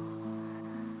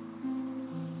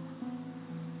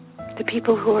 The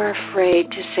people who are afraid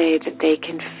to say that they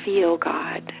can feel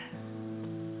God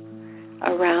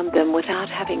around them without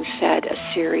having said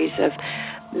a series of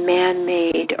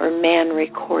man-made or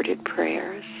man-recorded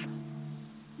prayers.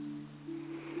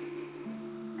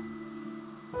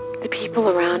 the people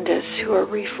around us who are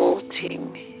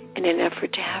revolting in an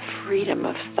effort to have freedom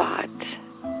of thought,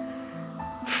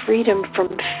 freedom from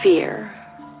fear,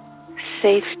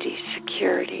 safety,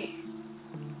 security.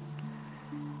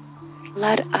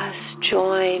 Let us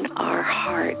join our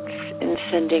hearts in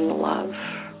sending love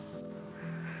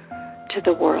to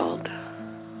the world's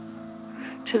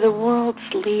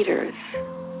leaders.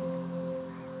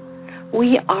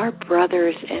 We are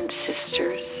brothers and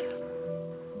sisters.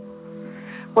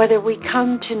 Whether we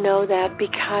come to know that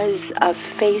because of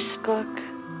Facebook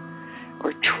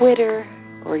or Twitter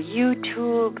or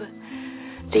YouTube,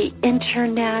 the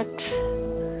internet,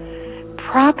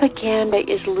 propaganda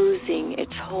is losing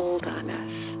its hold on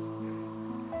us.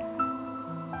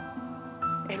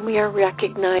 And we are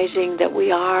recognizing that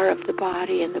we are of the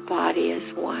body and the body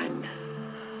is one.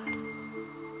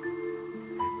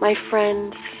 My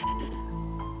friends,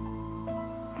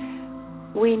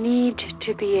 we need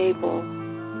to be able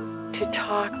to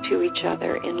talk to each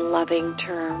other in loving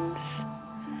terms,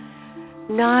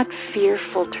 not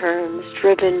fearful terms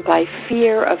driven by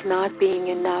fear of not being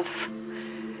enough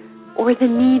or the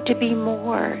need to be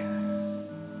more.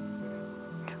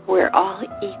 We're all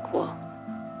equal.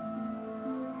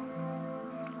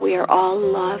 We are all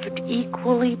loved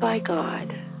equally by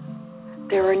God.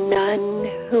 There are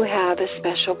none who have a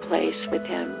special place with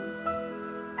Him.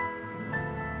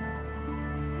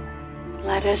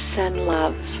 Let us send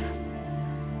love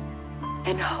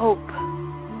and hope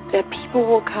that people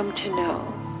will come to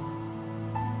know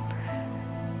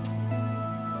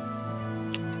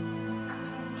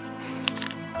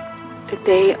that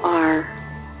they are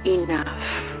enough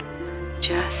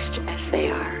just as they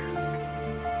are.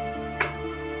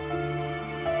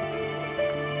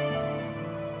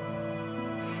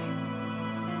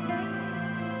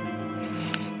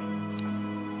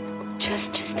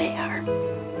 Just as they are.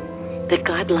 That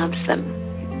God loves them.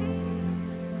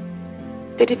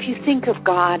 That if you think of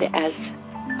God as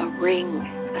a ring,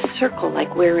 a circle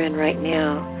like we're in right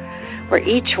now, where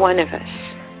each one of us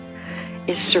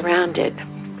is surrounded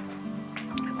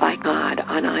by God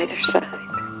on either side,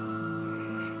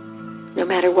 no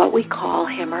matter what we call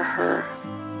him or her,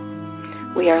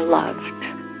 we are loved.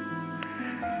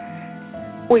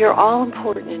 We are all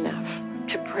important enough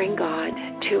to bring God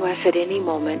to us at any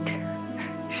moment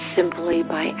simply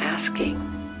by asking,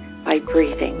 by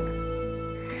breathing,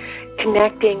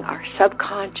 connecting our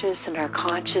subconscious and our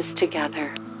conscious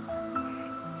together,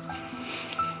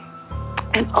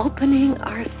 and opening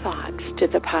our thoughts to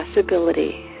the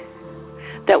possibility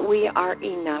that we are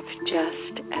enough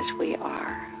just as we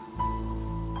are.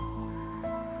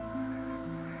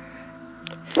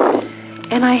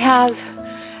 And I have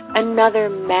another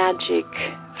magic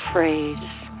phrase.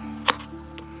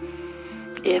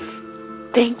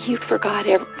 Thank you for God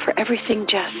for everything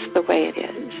just the way it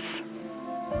is.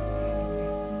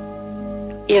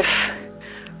 If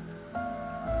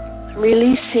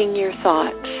releasing your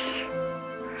thoughts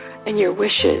and your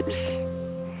wishes,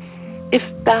 if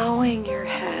bowing your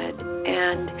head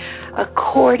and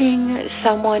according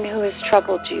someone who has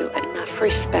troubled you enough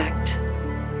respect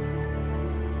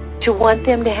to want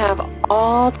them to have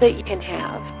all that you can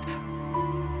have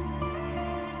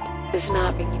does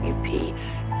not bring you peace.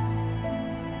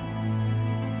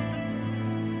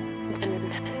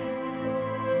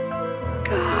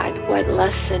 God, what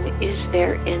lesson is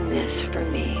there in this for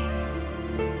me?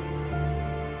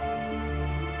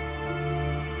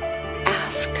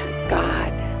 Ask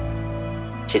God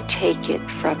to take it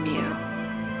from you.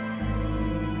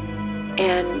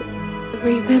 And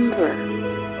remember,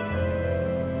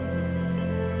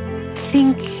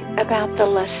 think about the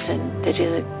lesson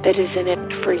that is in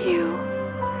it for you.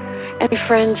 And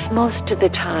friends, most of the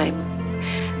time,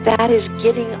 that is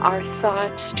getting our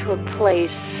thoughts to a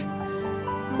place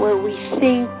where we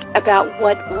think about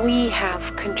what we have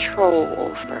control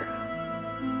over.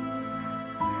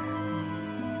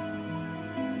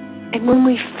 And when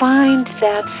we find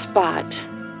that spot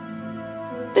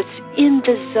that's in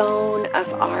the zone of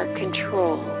our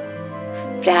control,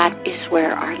 that is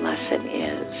where our lesson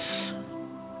is.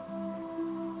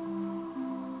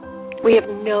 We have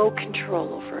no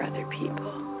control over other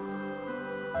people.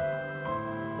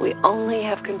 We only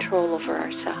have control over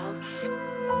ourselves.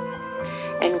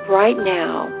 And right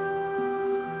now,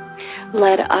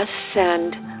 let us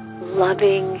send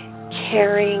loving,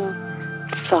 caring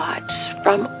thoughts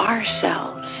from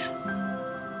ourselves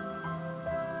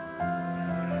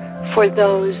for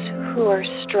those who are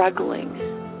struggling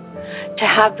to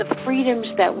have the freedoms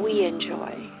that we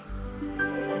enjoy.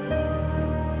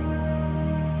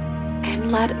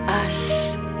 And let us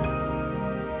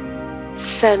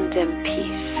send them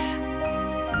peace.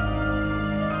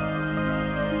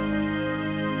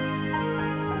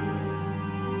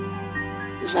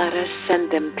 let us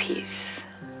send them peace.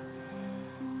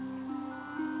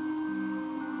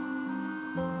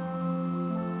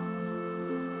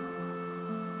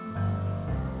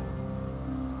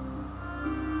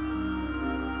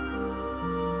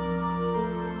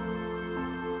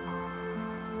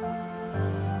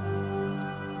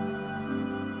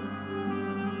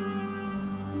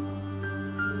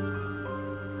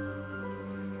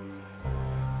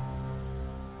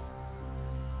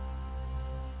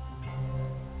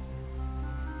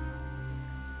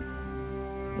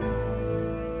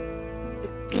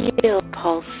 Feel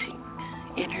pulsing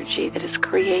energy that is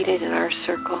created in our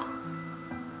circle.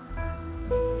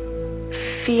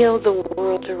 Feel the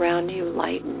world around you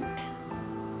lighten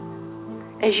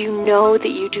as you know that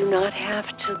you do not have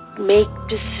to make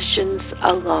decisions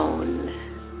alone.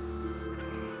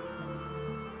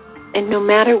 And no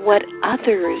matter what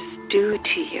others do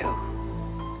to you,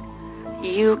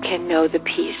 you can know the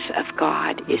peace of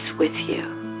God is with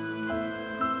you.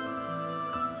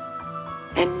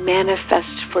 And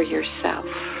manifest for yourself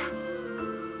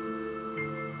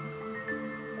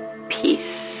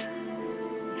peace,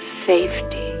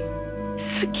 safety,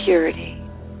 security.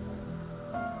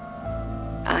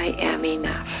 I am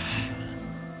enough.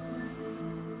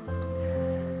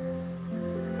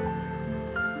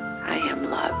 I am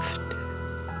loved.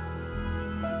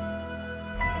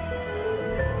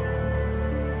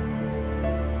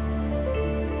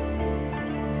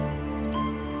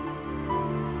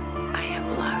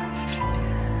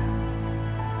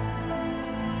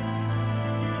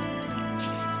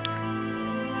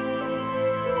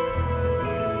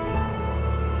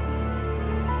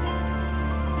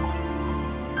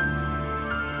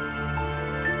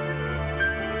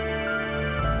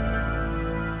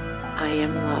 I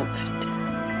am loved.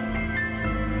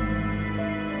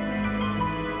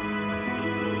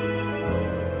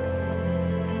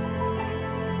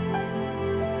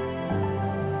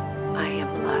 I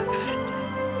am loved.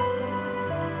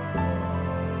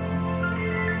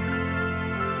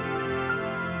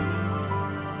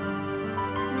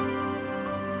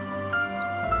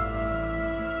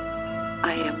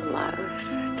 I am loved.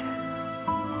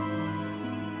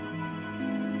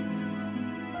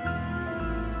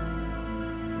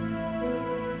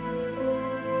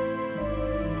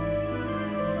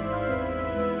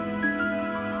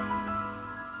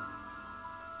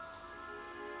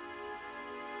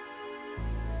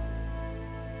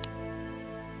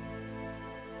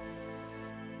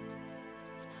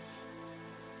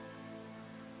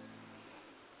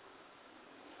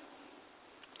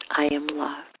 I am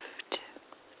loved.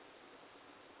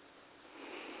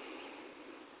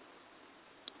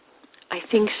 I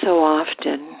think so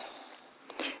often,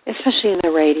 especially in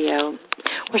the radio,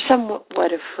 we're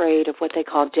somewhat afraid of what they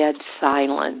call dead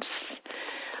silence.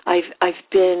 I've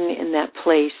been in that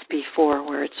place before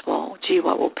where it's, well, gee,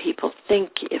 what will people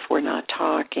think if we're not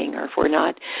talking or if we're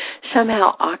not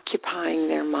somehow occupying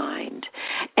their mind?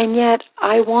 And yet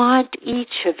I want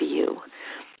each of you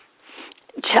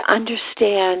to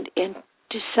understand and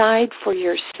decide for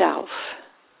yourself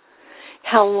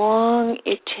how long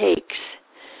it takes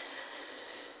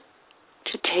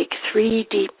to take 3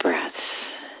 deep breaths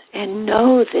and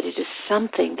know that it is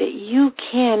something that you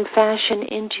can fashion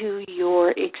into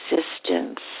your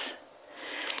existence.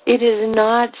 It is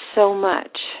not so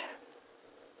much.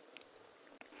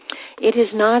 It is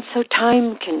not so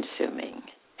time-consuming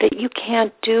that you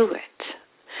can't do it.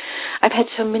 I've had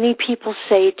so many people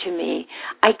say to me,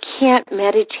 I can't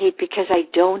meditate because I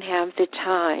don't have the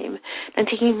time. I'm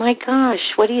thinking, my gosh,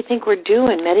 what do you think we're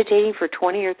doing? Meditating for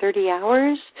 20 or 30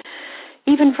 hours?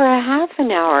 Even for a half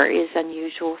an hour is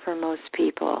unusual for most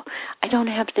people. I don't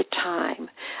have the time.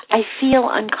 I feel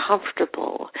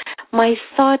uncomfortable. My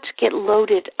thoughts get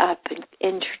loaded up and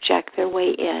interject their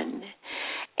way in.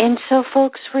 And so,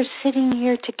 folks, we're sitting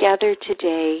here together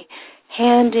today,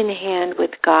 hand in hand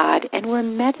with God, and we're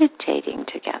meditating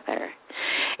together.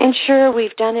 And sure,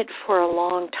 we've done it for a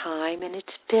long time, and it's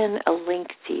been a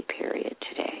lengthy period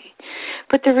today.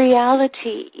 But the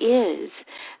reality is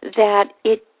that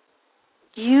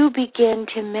you begin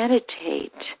to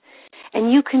meditate,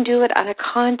 and you can do it on a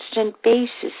constant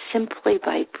basis simply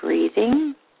by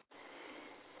breathing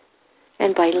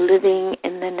and by living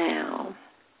in the now.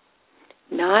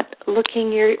 Not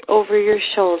looking over your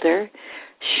shoulder.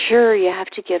 Sure, you have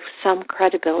to give some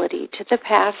credibility to the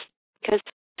past because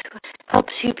it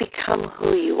helps you become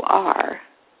who you are.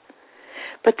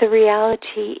 But the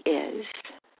reality is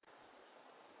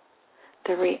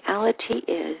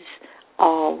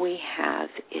all we have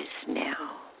is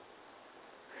now.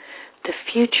 The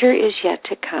future is yet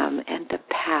to come, and the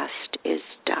past is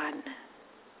done.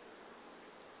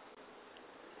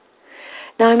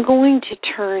 Now I'm going to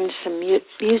turn some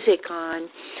music on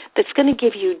that's going to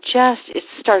give you it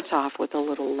starts off with a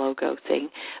little logo thing,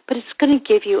 but it's going to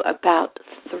give you about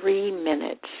 3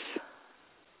 minutes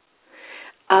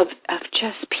of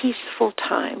just peaceful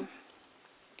time.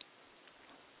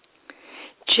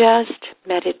 Just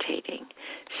meditating.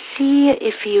 See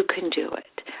if you can do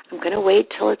it. I'm going to wait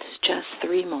till it's just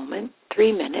 3 minutes.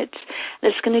 And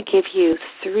it's going to give you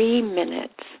 3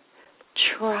 minutes.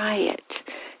 Try it.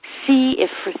 See if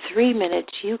for 3 minutes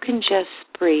you can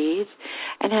just breathe,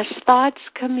 and as thoughts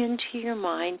come into your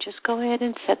mind, just go ahead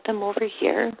and set them over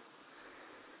here.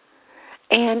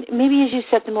 And maybe as you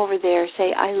set them over there,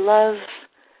 say, I love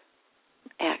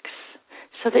X,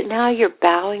 so that now you're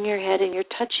bowing your head and you're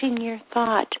touching your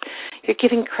thought. You're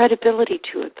giving credibility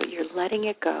to it, but you're letting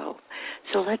it go.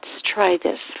 So let's try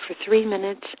this for 3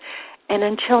 minutes, and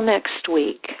until next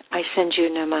week, I send you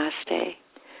namaste.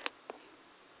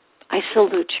 I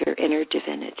salute your inner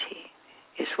divinity,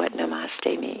 is what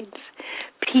namaste means.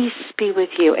 Peace be with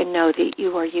you, and know that you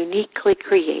are uniquely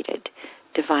created,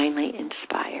 divinely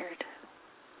inspired.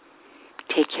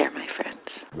 Take care, my friends.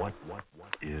 What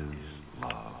is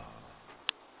love?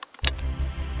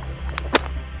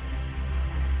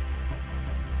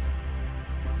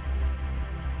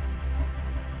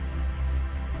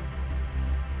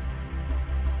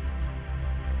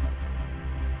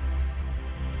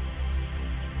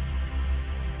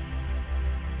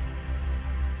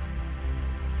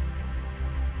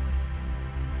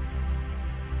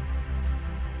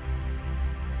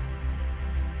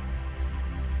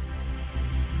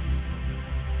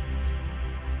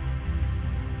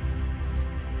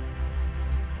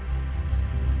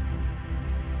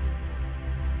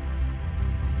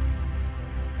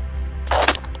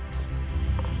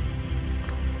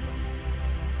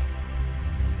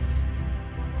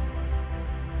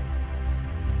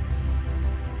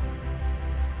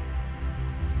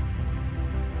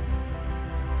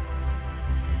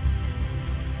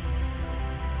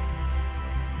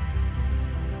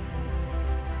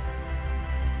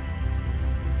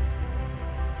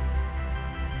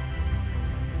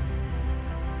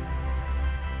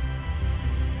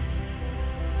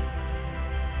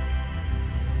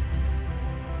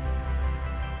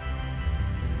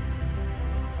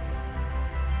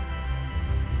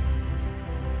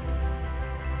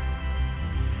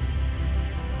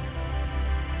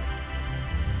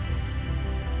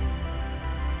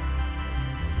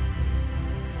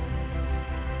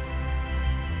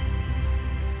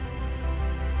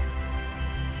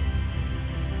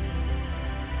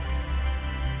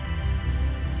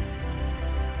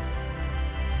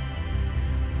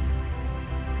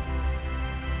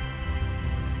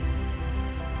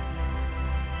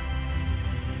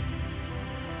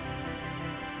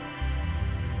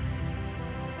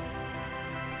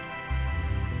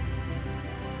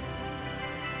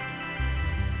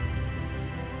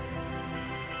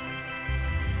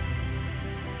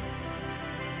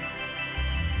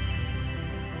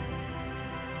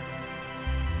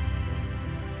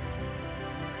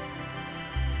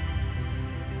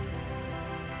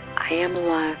 I am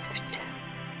loved.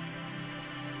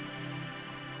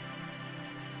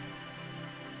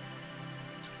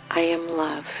 I am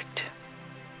loved.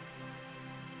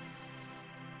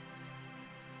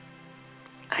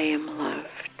 I am loved.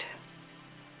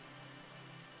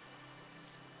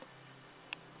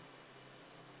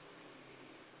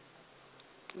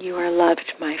 You are loved,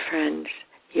 my friends.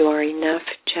 You are enough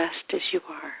just as you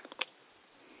are.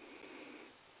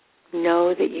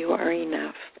 Know that you are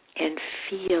enough and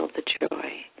feel the joy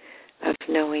of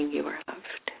knowing you are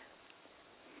loved.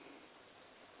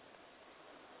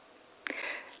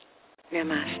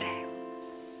 Namaste.